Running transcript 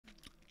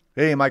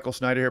Hey, Michael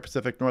Snyder here,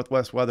 Pacific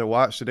Northwest Weather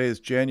Watch. Today is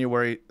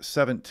January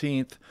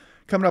 17th,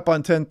 coming up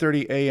on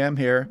 10:30 a.m.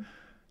 here.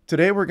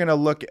 Today we're going to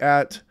look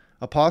at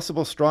a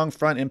possible strong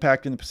front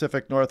impacting the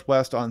Pacific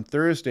Northwest on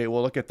Thursday.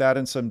 We'll look at that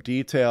in some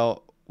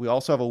detail. We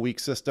also have a weak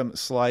system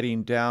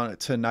sliding down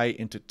tonight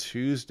into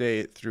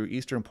Tuesday through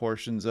eastern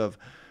portions of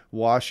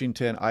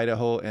Washington,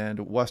 Idaho,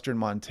 and western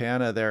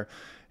Montana there.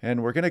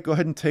 And we're going to go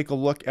ahead and take a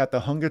look at the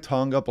Hunga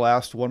Tonga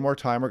blast one more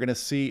time. We're going to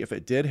see if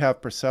it did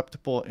have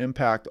perceptible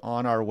impact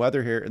on our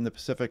weather here in the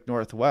Pacific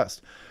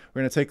Northwest.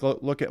 We're going to take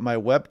a look at my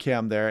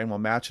webcam there, and we'll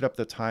match it up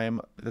the time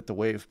that the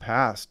wave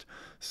passed.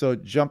 So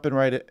jumping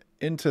right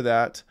into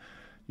that,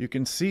 you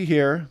can see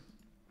here,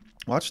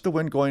 watch the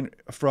wind going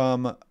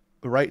from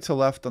right to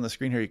left on the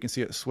screen here. You can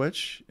see it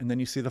switch, and then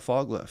you see the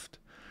fog lift.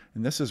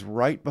 And this is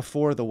right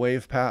before the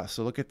wave passed.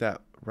 So look at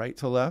that, right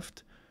to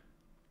left.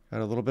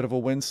 Got a little bit of a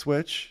wind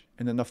switch,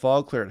 and then the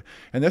fog cleared.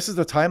 And this is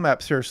the time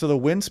lapse here. So the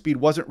wind speed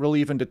wasn't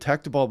really even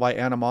detectable by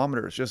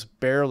anemometers, just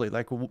barely,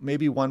 like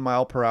maybe 1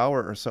 mile per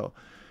hour or so.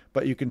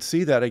 But you can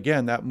see that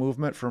again, that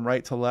movement from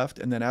right to left.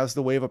 And then as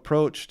the wave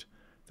approached,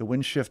 the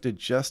wind shifted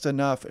just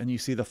enough and you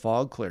see the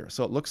fog clear.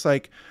 So it looks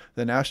like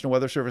the National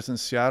Weather Service in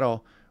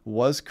Seattle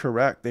was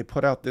correct. They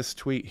put out this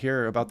tweet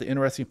here about the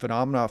interesting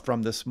phenomena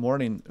from this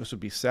morning. This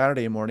would be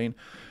Saturday morning.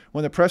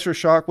 When the pressure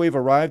shock wave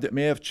arrived, it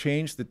may have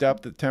changed the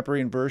depth of the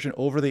temporary inversion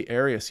over the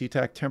area.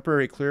 SeaTac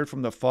temporarily cleared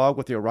from the fog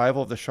with the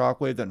arrival of the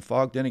shock wave, then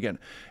fogged in again.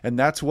 And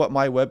that's what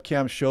my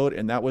webcam showed,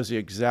 and that was the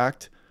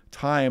exact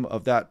time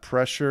of that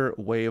pressure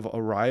wave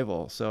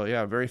arrival. So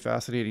yeah, very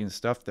fascinating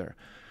stuff there.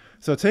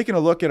 So taking a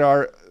look at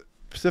our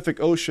Pacific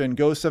Ocean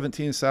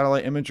GO-17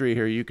 satellite imagery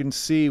here, you can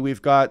see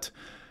we've got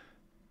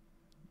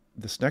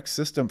this next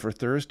system for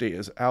Thursday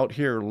is out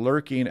here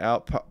lurking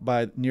out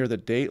by near the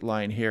date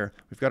line here.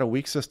 We've got a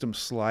weak system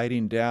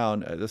sliding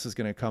down. This is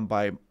going to come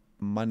by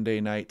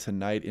Monday night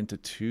tonight into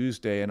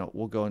Tuesday, and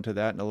we'll go into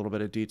that in a little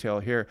bit of detail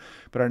here.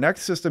 But our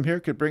next system here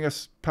could bring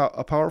us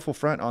a powerful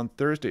front on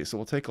Thursday, so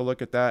we'll take a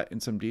look at that in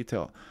some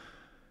detail.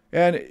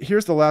 And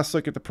here's the last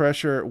look at the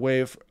pressure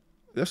wave.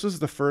 This was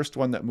the first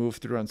one that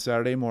moved through on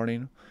Saturday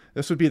morning.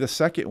 This would be the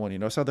second one. You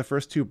notice how the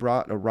first two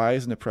brought a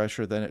rise in the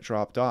pressure, then it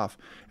dropped off.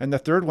 And the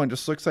third one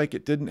just looks like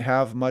it didn't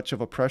have much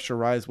of a pressure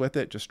rise with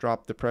it, just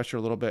dropped the pressure a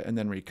little bit and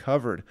then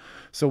recovered.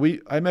 So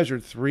I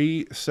measured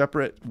 3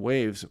 separate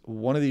waves,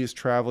 one of these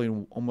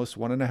traveling almost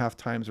 1.5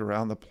 times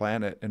around the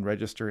planet and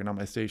registering on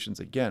my stations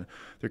again.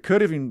 There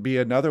could even be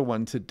another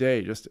one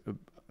today, just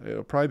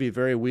it'll probably be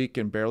very weak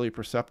and barely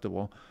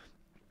perceptible,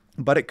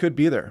 but it could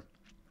be there.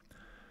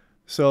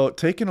 So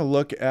taking a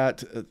look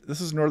at,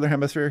 this is Northern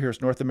Hemisphere,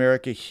 here's North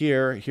America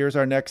here. Here's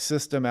our next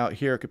system out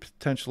here. It could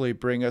potentially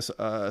bring us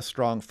a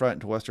strong front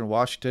into Western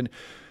Washington.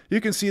 You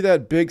can see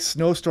that big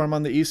snowstorm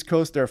on the East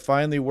Coast. They're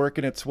finally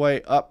working its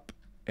way up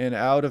and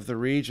out of the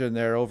region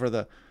there over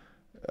the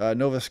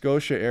Nova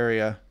Scotia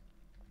area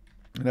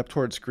and up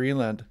towards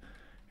Greenland.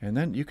 And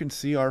then you can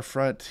see our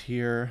front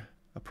here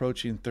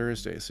approaching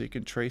Thursday. So you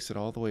can trace it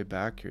all the way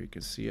back here. You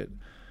can see it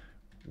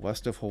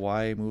west of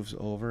Hawaii, moves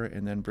over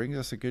and then brings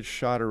us a good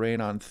shot of rain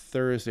on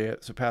Thursday.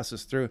 So it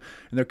passes through,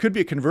 and there could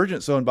be a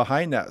convergence zone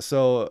behind that,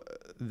 so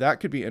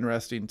that could be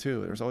interesting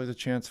too. There's always a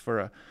chance for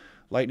a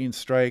lightning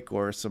strike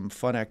or some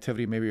fun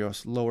activity, maybe a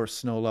lower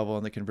snow level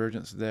in the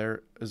convergence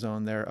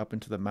zone there up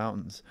into the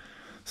mountains.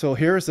 So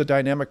here's the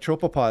dynamic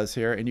tropopause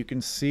here, and you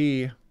can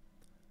see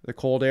the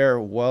cold air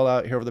well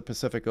out here over the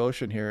Pacific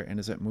Ocean here, and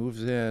as it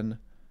moves in,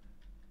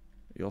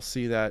 you'll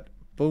see that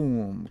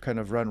boom, kind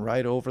of run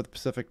right over the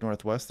Pacific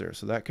Northwest there.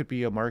 So that could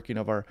be a marking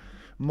of our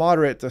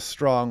moderate to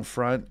strong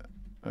front.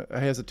 I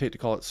hesitate to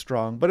call it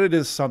strong, but it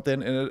is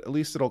something, and at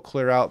least it'll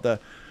clear out the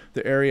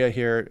area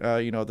here,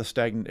 the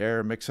stagnant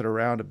air, mix it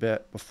around a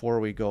bit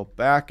before we go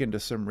back into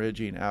some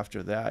ridging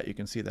after that. You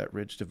can see that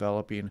ridge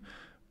developing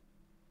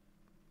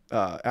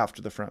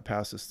after the front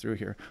passes through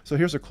here. So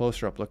here's a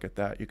closer up look at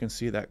that. You can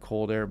see that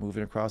cold air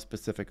moving across the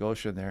Pacific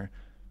Ocean there,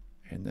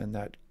 and then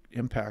that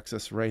impacts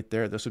us right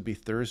there. This would be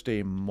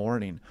Thursday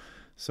morning.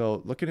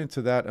 So looking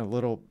into that a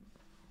little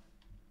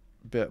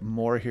bit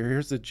more here.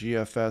 Here's the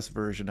GFS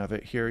version of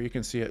it. Here you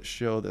can see it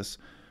show this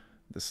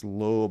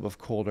lobe of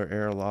colder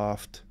air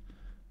loft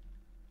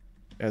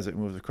as it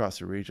moves across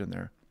the region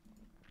there.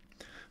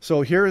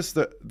 So here is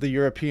the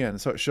European.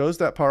 So it shows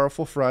that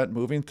powerful front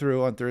moving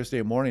through on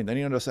Thursday morning. Then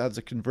you notice it has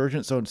a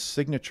convergence zone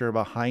signature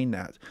behind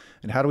that.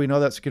 And how do we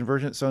know that's a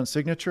convergence zone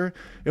signature?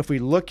 If we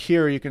look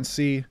here, you can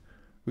see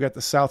we got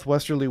the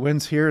southwesterly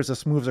winds here as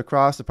this moves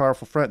across the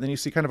powerful front. Then you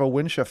see kind of a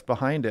wind shift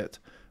behind it,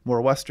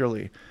 more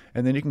westerly.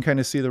 And then you can kind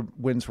of see the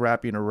winds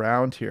wrapping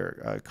around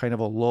here, kind of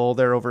a lull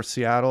there over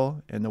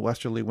Seattle, and the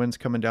westerly winds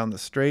coming down the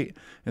strait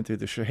and through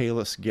the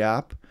Chehalis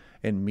Gap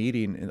and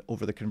meeting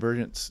over the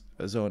convergence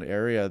zone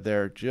area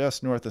there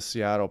just north of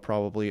Seattle,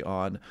 probably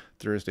on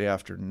Thursday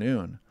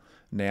afternoon.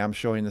 NAM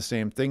showing the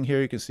same thing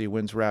here. You can see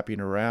winds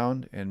wrapping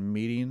around and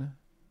meeting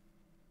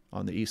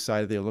on the east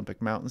side of the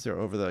Olympic Mountains there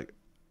over the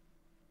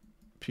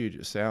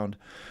Puget Sound.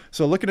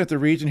 So looking at the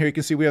region here, you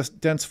can see we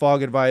have dense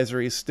fog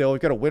advisories still.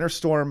 We've got a winter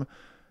storm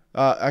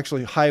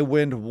actually high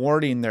wind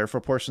warning there for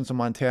portions of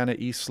Montana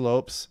east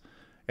slopes.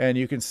 And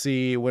you can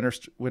see winter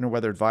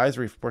weather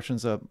advisory for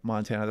portions of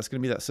Montana. That's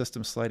going to be that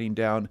system sliding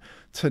down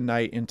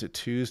tonight into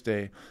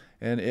Tuesday.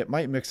 And it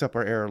might mix up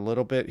our air a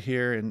little bit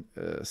here in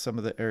some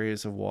of the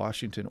areas of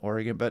Washington,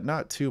 Oregon, but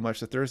not too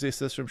much. The Thursday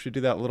system should do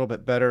that a little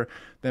bit better.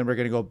 Then we're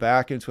going to go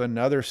back into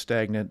another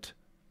stagnant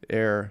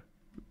air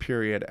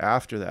period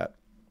after that.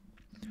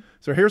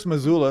 So here's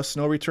Missoula.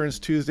 Snow returns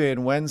Tuesday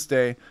and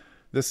Wednesday.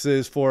 This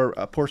is for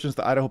portions of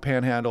the Idaho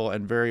Panhandle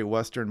and very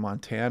western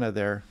Montana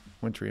there.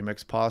 Wintry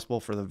mix possible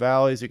for the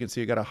valleys. You can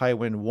see you got a high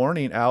wind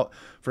warning out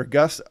for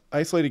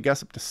isolated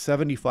gusts up to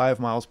 75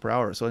 miles per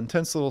hour. So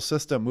intense little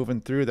system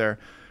moving through there.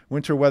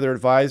 Winter weather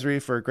advisory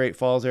for Great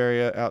Falls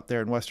area out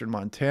there in western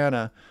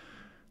Montana.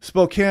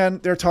 Spokane,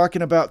 they're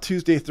talking about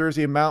Tuesday,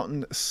 Thursday,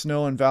 mountain,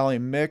 snow, and valley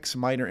mix,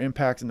 minor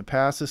impact in the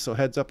passes. So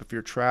heads up if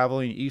you're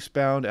traveling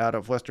eastbound out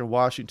of western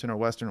Washington or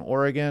western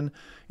Oregon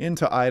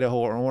into Idaho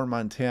or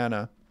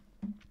Montana.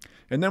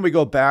 And then we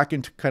go back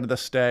into kind of the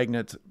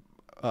stagnant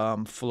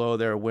flow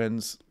there,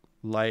 winds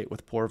light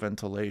with poor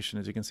ventilation,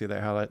 as you can see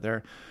that highlight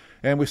there.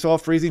 And we saw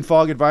freezing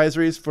fog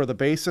advisories for the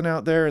basin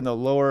out there in the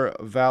lower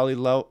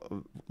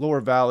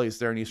valleys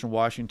there in eastern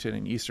Washington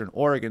and eastern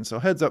Oregon. So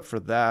heads up for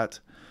that.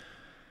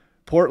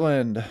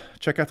 Portland,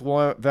 check out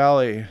the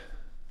valley.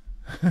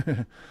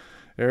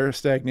 Air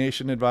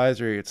stagnation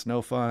advisory. It's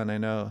no fun, I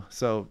know.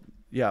 So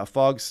yeah,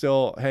 fog's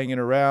still hanging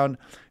around.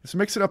 It's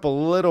mixing up a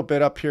little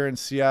bit up here in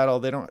Seattle.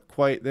 They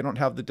don't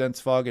have the dense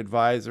fog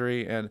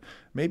advisory, and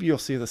maybe you'll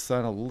see the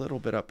sun a little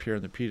bit up here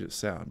in the Puget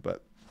Sound,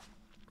 but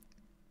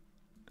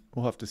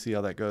we'll have to see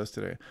how that goes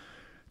today.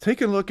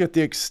 Take a look at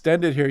the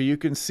extended here. You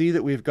can see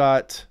that we've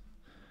got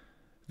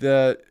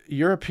the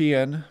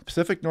European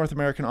Pacific North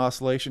American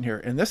oscillation here.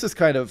 And this is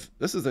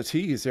a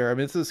tease here. I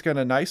mean, this is kind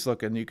of nice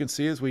looking. You can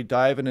see as we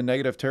dive into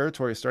negative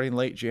territory starting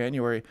late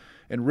January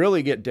and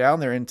really get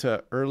down there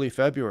into early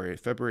February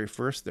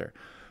 1st there.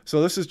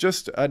 So this is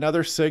just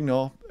another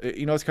signal.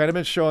 You know, it's kind of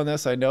been showing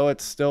this. I know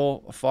it's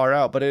still far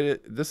out,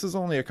 but this is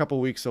only a couple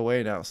weeks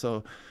away now.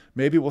 So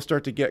maybe we'll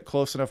start to get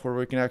close enough where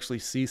we can actually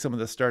see some of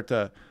this start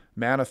to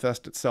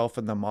manifest itself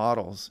in the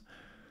models.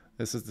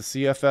 This is the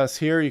CFS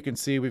here. You can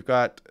see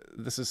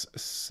this is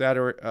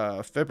Saturday,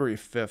 February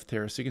 5th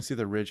here. So you can see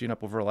the ridging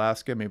up over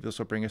Alaska. Maybe this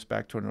will bring us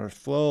back to a north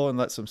flow and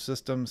let some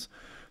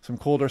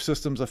colder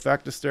systems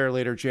affect us there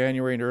later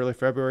January and early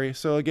February.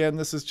 So again,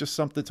 this is just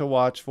something to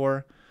watch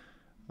for.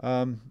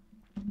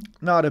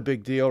 Not a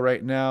big deal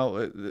right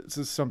now. This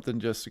is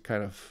something just to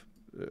kind of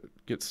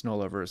get snow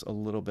lovers a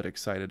little bit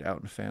excited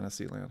out in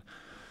fantasy land.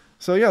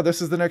 So yeah, this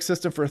is the next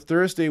system for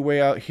Thursday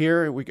way out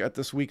here. We got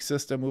this weak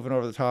system moving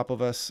over the top of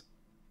us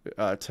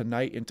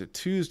tonight into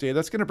Tuesday.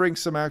 That's going to bring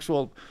some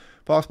actual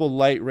possible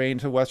light rain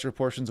to western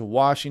portions of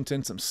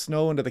Washington, some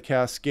snow into the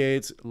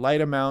Cascades. Light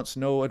amounts,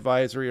 no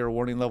advisory or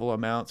warning level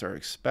amounts are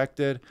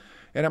expected.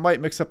 And it might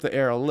mix up the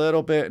air a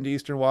little bit into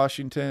eastern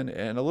Washington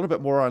and a little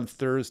bit more on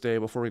Thursday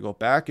before we go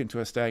back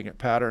into a stagnant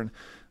pattern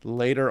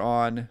later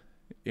on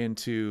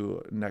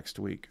into next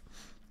week.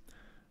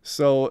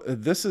 So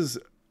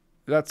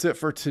that's it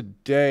for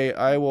today.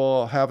 I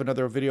will have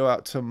another video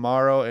out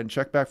tomorrow, and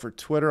check back for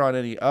Twitter on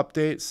any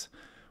updates.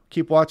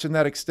 Keep watching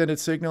that extended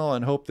signal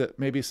and hope that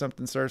maybe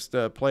something starts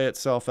to play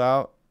itself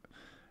out.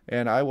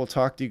 And I will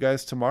talk to you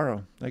guys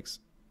tomorrow. Thanks.